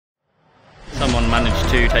Someone managed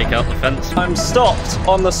to take out the fence. I'm stopped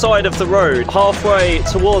on the side of the road, halfway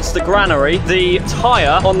towards the granary. The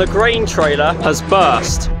tyre on the grain trailer has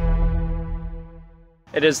burst.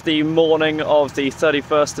 It is the morning of the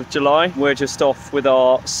 31st of July. We're just off with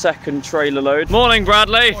our second trailer load. Morning,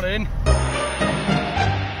 Bradley. Morning.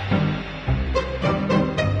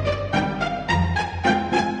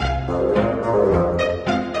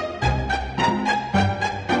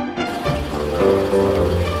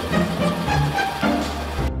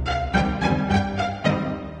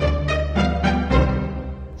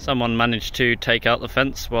 Someone managed to take out the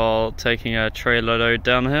fence while taking a trailer load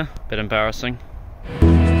down here. Bit embarrassing.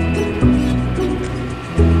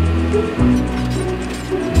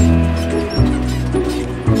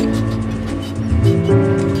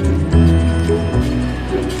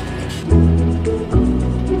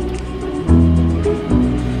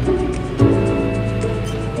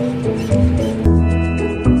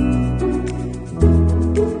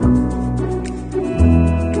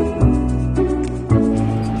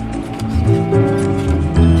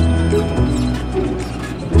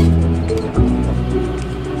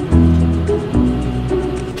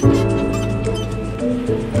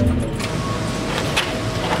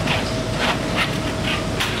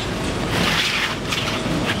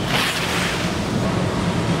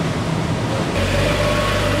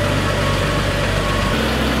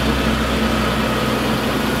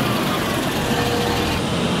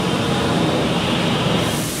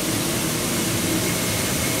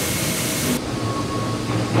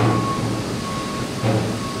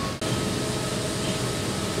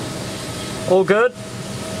 All good?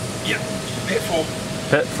 Yeah, pit 4.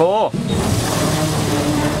 Pit 4.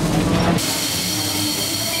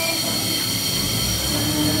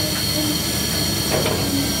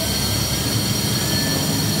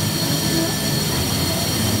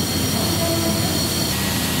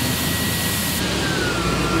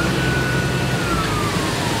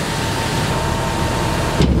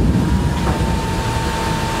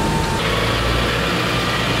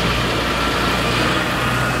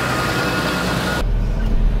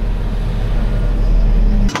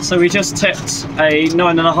 So we just tipped a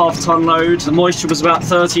 9.5 ton load. The moisture was about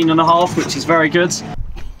 13.5, which is very good.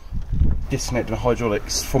 Disconnecting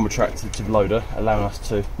hydraulics from a tractor to the loader, allowing us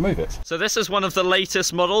to move it. So this is one of the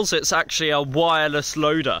latest models. It's actually a wireless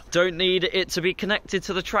loader. Don't need it to be connected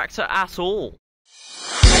to the tractor at all.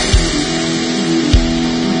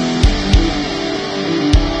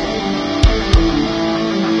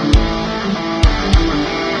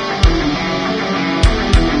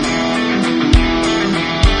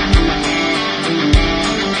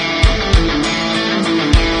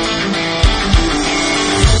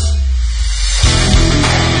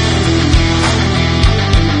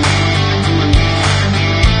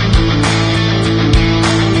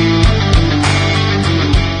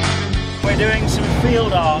 Doing some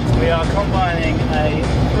field art. We are combining a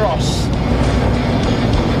cross .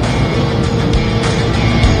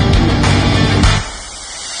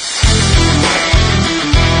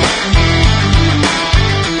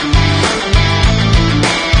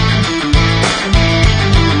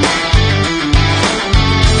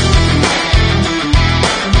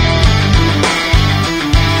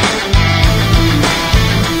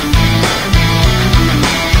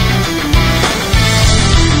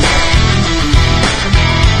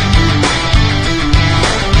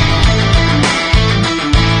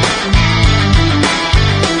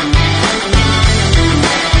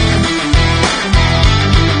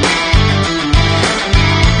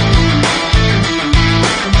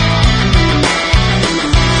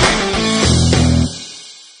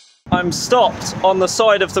 I'm stopped on the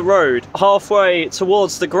side of the road, halfway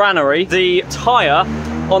towards the granary. The tyre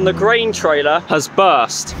on the grain trailer has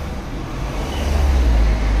burst.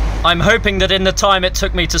 I'm hoping that in the time it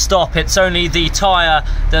took me to stop, it's only the tyre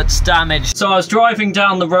that's damaged. So I was driving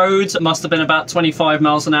down the road, it must have been about 25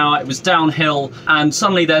 miles an hour, it was downhill, and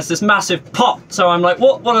suddenly there's this massive pop. So I'm like,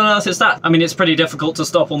 what on earth is that? I mean, it's pretty difficult to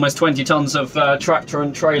stop almost 20 tons of tractor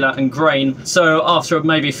and trailer and grain. So after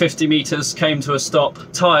maybe 50 meters, came to a stop,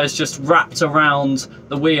 tyres just wrapped around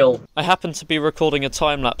the wheel. I happened to be recording a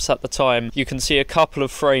time lapse at the time. You can see a couple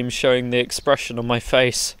of frames showing the expression on my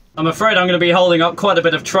face. I'm afraid I'm going to be holding up quite a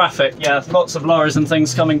bit of traffic. Yeah, lots of lorries and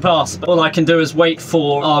things coming past. But all I can do is wait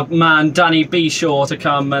for our man Danny Beshaw to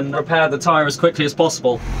come and repair the tyre as quickly as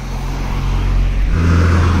possible.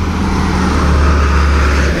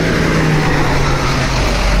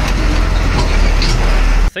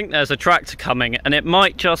 I think there's a tractor coming, and it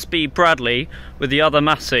might just be Bradley with the other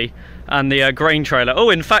Massey and the grain trailer. Oh,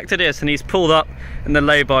 in fact it is, and he's pulled up in the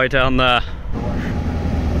lay-by down there.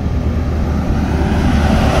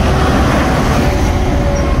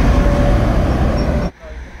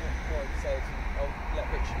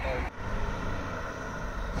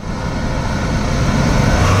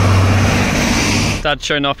 Dad's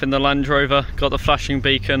shown up in the Land Rover, got the flashing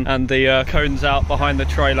beacon and the cones out behind the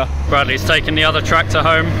trailer. Bradley's taking the other tractor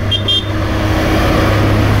home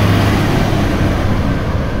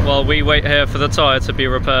while we wait here for the tyre to be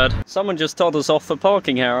repaired. Someone just told us off for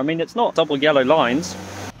parking here. I mean, it's not double yellow lines.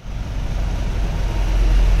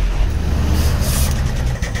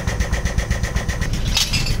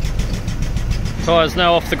 Tyre's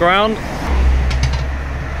now off the ground.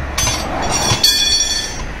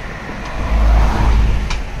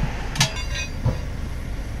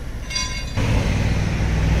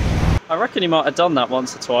 I reckon he might have done that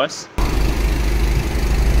once or twice.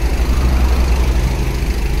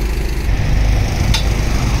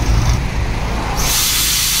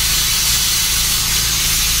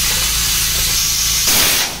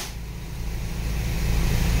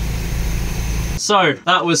 So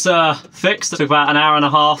that was fixed. It took about an hour and a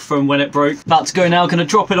half from when it broke. About to go now, going to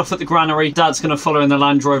drop it off at the granary. Dad's going to follow in the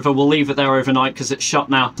Land Rover. We'll leave it there overnight because it's shut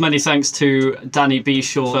now. Many thanks to Danny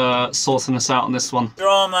Beshaw for sorting us out on this one.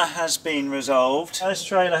 Drama has been resolved. This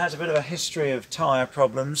trailer has a bit of a history of tyre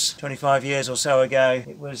problems. 25 years or so ago,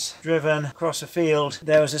 it was driven across a field.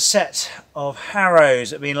 There was a set of harrows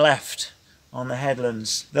that had been left on the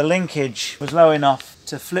headlands. The linkage was low enough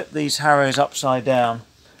to flip these harrows upside down,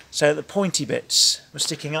 so the pointy bits were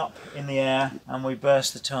sticking up in the air, and we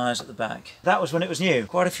burst the tyres at the back. That was when it was new.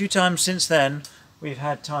 Quite a few times since then we've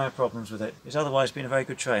had tyre problems with it. It's otherwise been a very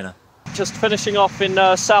good trailer. Just finishing off in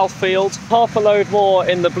Southfield. Half a load more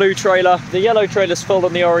in the blue trailer. The yellow trailer's full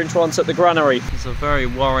and the orange one's at the granary. There's a very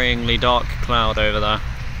worryingly dark cloud over there.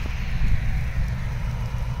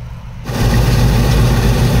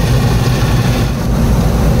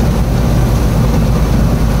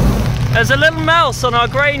 There's a little mouse on our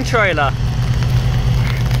grain trailer.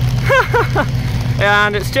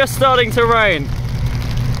 And it's just starting to rain.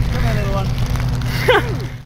 Come on, little one.